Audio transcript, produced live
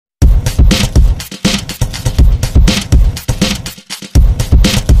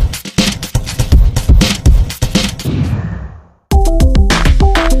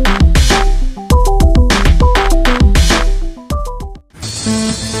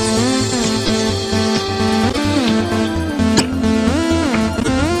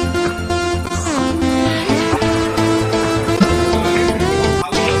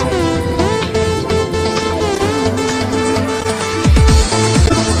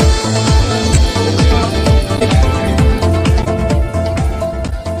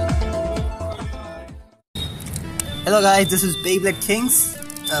Hello guys, this is Beyblade Kings,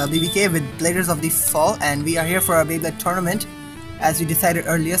 BBK with Bladers of the Fall, and we are here for our Beyblade tournament as we decided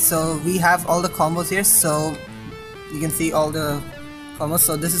earlier. So we have all the combos here, so you can see all the combos.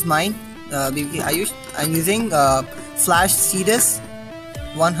 So this is mine, BBKayush. I'm using Flash Cetus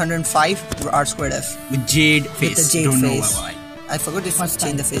 105 R2F with jade face. With the jade Don't face. know why. I forgot this was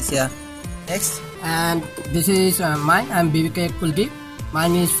change the face. Yeah. Next. And this is mine. I'm BBKkuldip.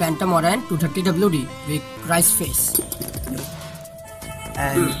 Mine is Phantom Orion 230 WD with Christ face.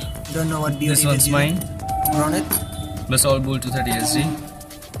 And don't know what BOTF This one's mine. Ronit. Basalt 230 SD.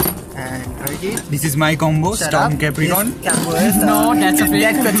 And Arijit. This is my combo. Shut Storm up. Capricorn. This combo is, No, that's a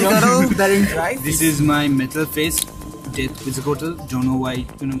fake. Quetzalcoatl, bearing drive. This is my metal face. Death Quetzalcoatl. Don't know why.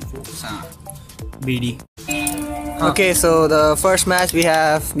 BD. Okay, so the first match we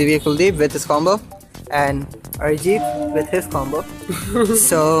have BBKkuldip with his combo and Arijit with his combo.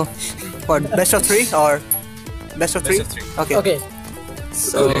 So, what, best of 3 or best of 3? Best of 3. Okay. Okay.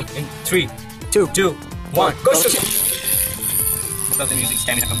 So, in 3, 2, 2, 1, go shoot! Start the music,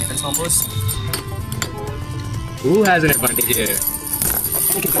 stamina from defense combos. Who has an advantage here?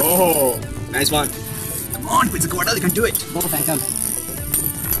 Oh, nice one. Come on, Quetzalcoatl, you can do it. Go Phantom.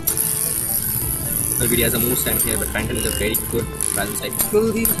 Already has the most time here, but Phantom is a very good balance type.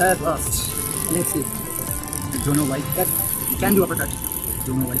 Kuldip has lost. Let's see. I don't know why. You can do uppercut.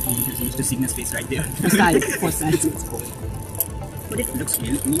 Don't know why he just used the sickness face right there. For size. But it looks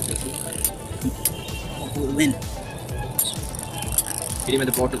really neat. Oh, win. Hit him at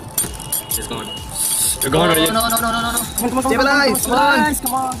the bottom. It's gone. You're gone already. No. Come on. Stabilize!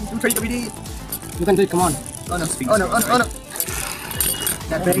 Come on. 230 WD. You can do it, come on. Oh no.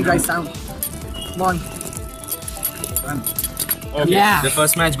 That very dry sound. Come on. Okay, Yeah. the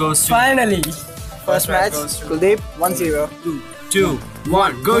first match goes to... Finally. First match, goes to... Kuldip 1-0. 2,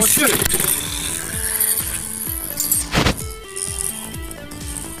 1, go shoot!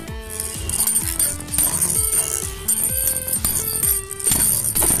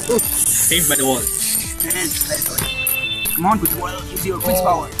 Saved by the wall. Come on, Quetzalcoatl, use your quiz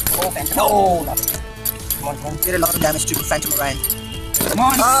power. Oh, Phantom. No. Come on. Did a lot of damage to Phantom Orion. Come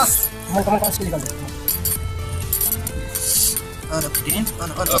on! Come on. Still go. Oh no. Again? Oh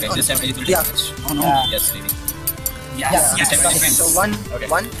no. Okay, this time I need to Yeah. damage. Oh no. Yes, maybe. Yes. Yes, time I win. So 1, Okay.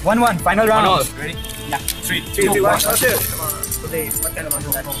 1. 1-1. Final One round. all. Ready? Yeah. 3, 3, 2, 1. 1. Oh shit. Come on. Kuldip, what kind of one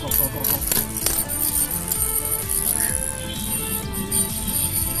is that? Go.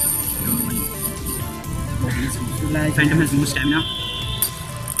 Phantom has no stamina.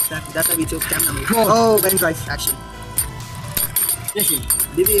 That's why we chose stamina. Oh, very nice action.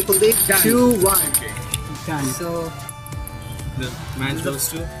 BBKkuldip 2-1. Done. So, The match goes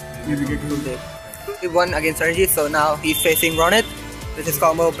to... BBKkuldip. He won against Arijit, so now he's facing Ronit with his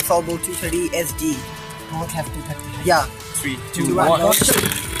combo Basalt 230 SD. Both have 230. Yeah. 3, 2, 2, 1. 1.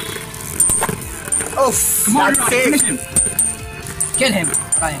 Oh, Come on, that's finish safe. him! Kill him.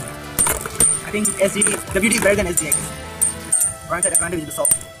 Ryan. I think WD is better than SD, I guess. Ronit had advantage with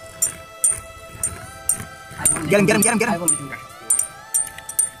Basalt. Get him. I won't let him go.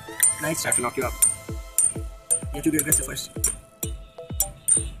 Nice. I have to knock you up. You have to be aggressive first.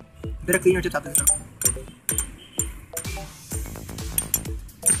 Better clean your tips after this round.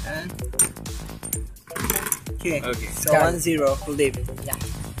 And okay. So Done. 1-0, Kuldip. Yeah.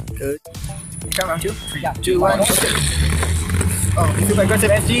 Good. Next round 2. Yeah. 2, 1. Oh, he's super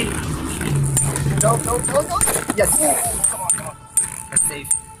aggressive, SG. No. Yes. Come on. That's safe.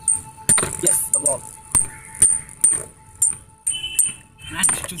 Yes, the wall.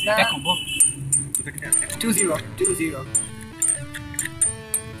 Match, choose that combo. 2-0.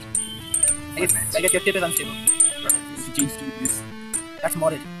 I guess your tip is unstable. Change to this. That's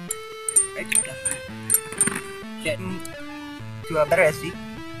modded. Right? Yeah. Okay. To a better SD.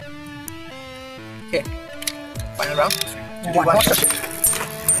 Okay. Final round. 2, 1.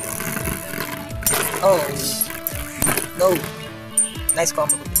 Oh. No. Nice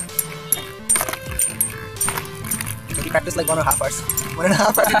combo. So we practiced like 1.5 hours. 1.5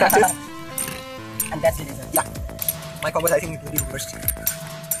 hours we practiced. And that's it, isn't it? Yeah. My combos I think it will be the worst.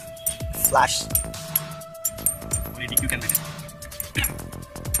 Flash. Only you can win it.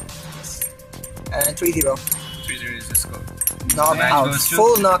 And 3-0. 3-0 is the score. Knockout. goes to-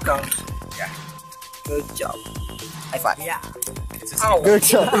 Full knockout. Yeah. Good job. High five. Yeah. It's a Good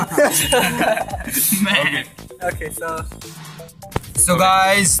job. Man. Okay, So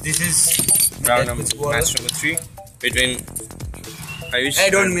guys, this is match number 3 between Ayush. I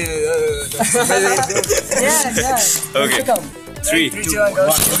don't mean. Yeah. Okay. 3, 2, 1.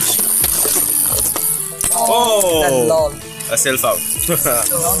 Oh, that's Oh, lol. a self out. So,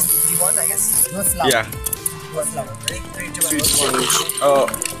 you want, I guess? No flower. Yeah. What flower? Ready? 3, 2, 3, 1. 2, 1. Oh,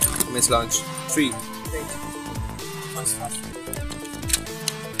 miss launch. 3,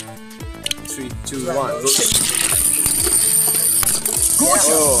 3, 2, 1. Go.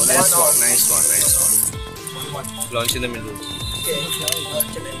 Oh, nice one. Launch in the middle. Okay.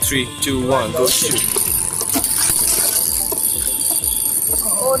 3, 2, 1. Go shoot.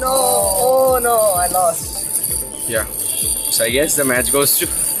 Oh no, I lost. Yeah. So I guess the match goes to.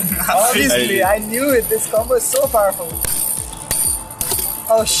 Obviously, I knew it. This combo is so powerful.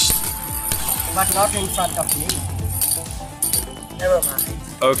 Oh shh. But not in front of me. Never mind.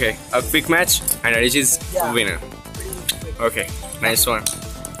 Okay, a quick match and Arijit is Yeah. winner. Okay, nice one.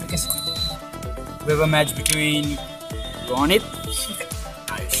 Yes. We have a match between Ronit.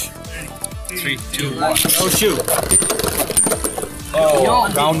 3, 2, 1. Oh shoot! Oh,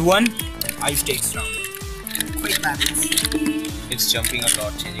 round 1. Ice takes round. Quick matches. It's jumping a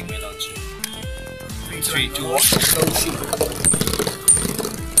lot, changing my launch. 3, 2, 1. Oh shoot!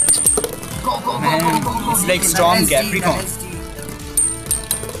 Man, it's like Storm Capricorn.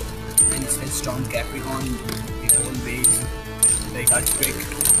 And it's like Storm Capricorn. The whole wave, like earthquake,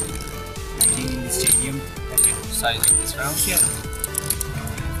 happening in the stadium. Okay, sizing this round. Yeah.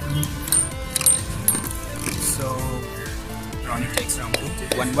 So, Ronit takes round 2.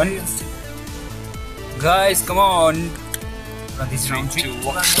 1-1. Guys, come on. This is round 3. 2,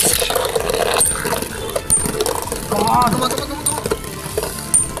 1. Come on.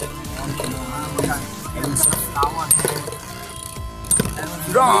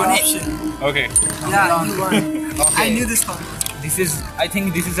 Ronit. Okay. Yeah, you won. Okay. I knew this combo. I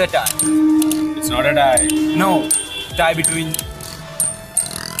think this is a tie. It's not a die. No, tie between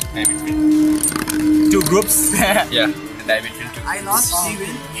two groups. Yeah, a die between 2. I lost. She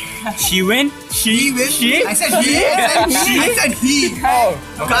win. She win. She win. She. I said he. I said he. Oh,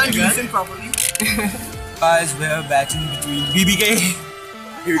 Can't listen properly. guys, we're batching between BBK.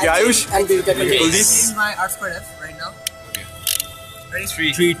 BBKayush. And BBKkuldip. This is my R2F right now. Ready?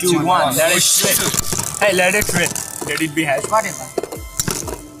 3, 3, 2, 1. Let it rip. Hey, let it rip. Let it be hash. Whatever.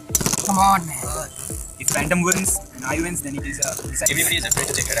 Come on, man. If Phantom wins and I wins, then it is a. Everybody is afraid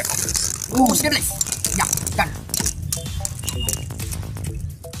to take a counter. Ooh, stabilize. Yeah, done.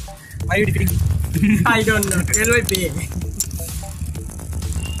 Why are you defeating me? I don't know. Tell my pay.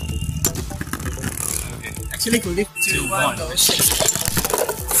 Okay. Actually, Kuldip. 2, 1. Go. Shit.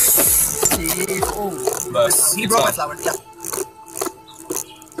 Oh. Bus. He broke my flower. Yeah.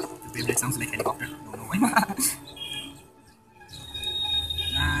 The Beyblade sounds like helicopter. Don't know why.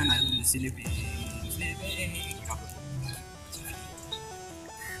 Man, I will be sleeping.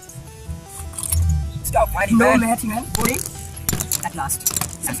 Stop fighting, No man. match, man. Putting. At last.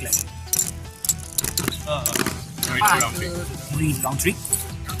 Success. Round 3. Round 3.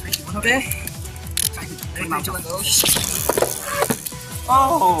 Okay.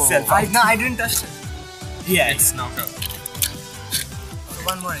 Oh. Self I didn't touch it. Yeah, It's knocked out. So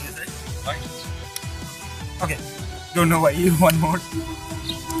one more, is it? Fine. okay. Don't know why you one more.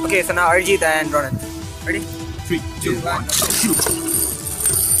 Okay, so now Arijit and Ronit. Ready? 3, 2, 1. Shoot.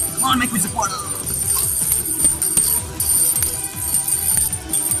 Come on, make me support.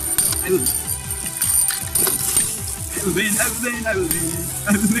 I will win. I will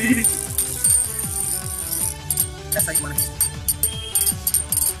win. That's like one.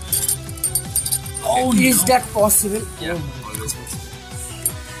 Oh, Is that possible? Yeah, always.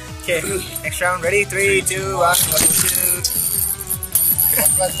 Okay, next round. Ready? 3, 2, 1. Shoot.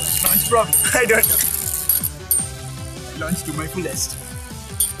 launch from. I don't know. Launch to my fullest.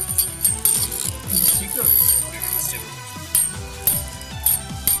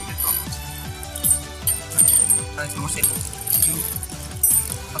 Nice, more safe.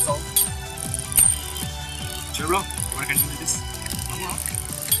 Basalt. Sure, bro. You wanna continue this?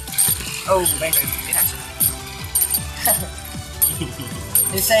 Oh, wait, it actually.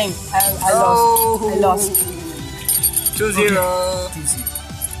 He's saying, I lost. I lost. 2-0.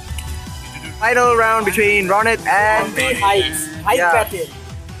 Final round between Ronit and Height. Height Yeah. battle.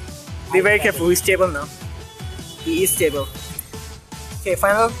 Be very careful, he's stable now. He is stable. Okay,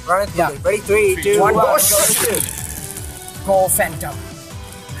 final Ronit. Yeah. Ready? 3, 2, 1. One. Go. Go Phantom.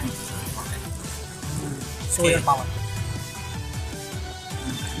 Show your power.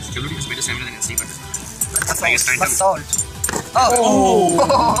 Stability is better than NC, but Basalt.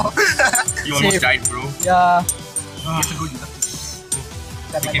 Oh! You almost died, bro. Yeah. It's a good luck.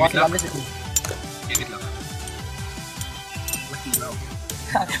 That my Give boss it is luck. always with me. Give it luck. Lucky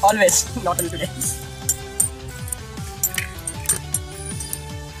bro. Always, not only today.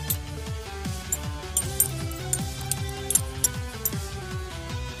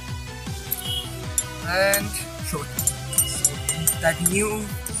 And that new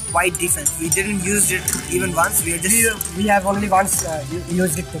white defense, we didn't use it even once. We are just We have only once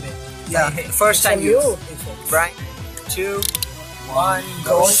used it today. yeah, the first time you. used. Right, 2, 1,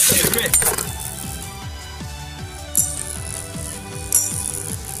 go!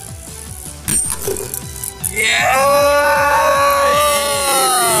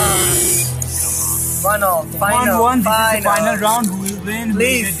 One all, final, 1-1, this is the final round. Who will win?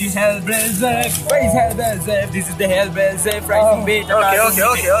 Please. The Hellblazer. Where is Hellblazer? This is the Hellblazer. Rising bait.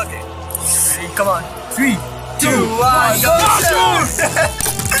 Okay. Come on. 3, 2, 1, go!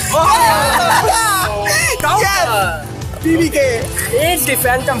 Yes! BBK! It's the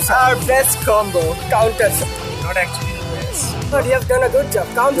Phantom Our best combo. counters. Not actually the best. But you have done a good job.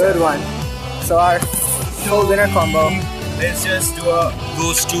 Counter. Good one. So our full winner combo. Let's just do a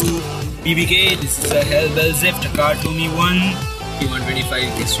goes to BBK. This is a Hellblazer. Takatomi 1.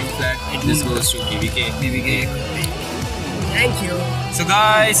 125 extreme flat. This goes to BBK. BBK. Thank you. So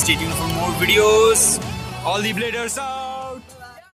guys, stay tuned for more videos. All the bladers are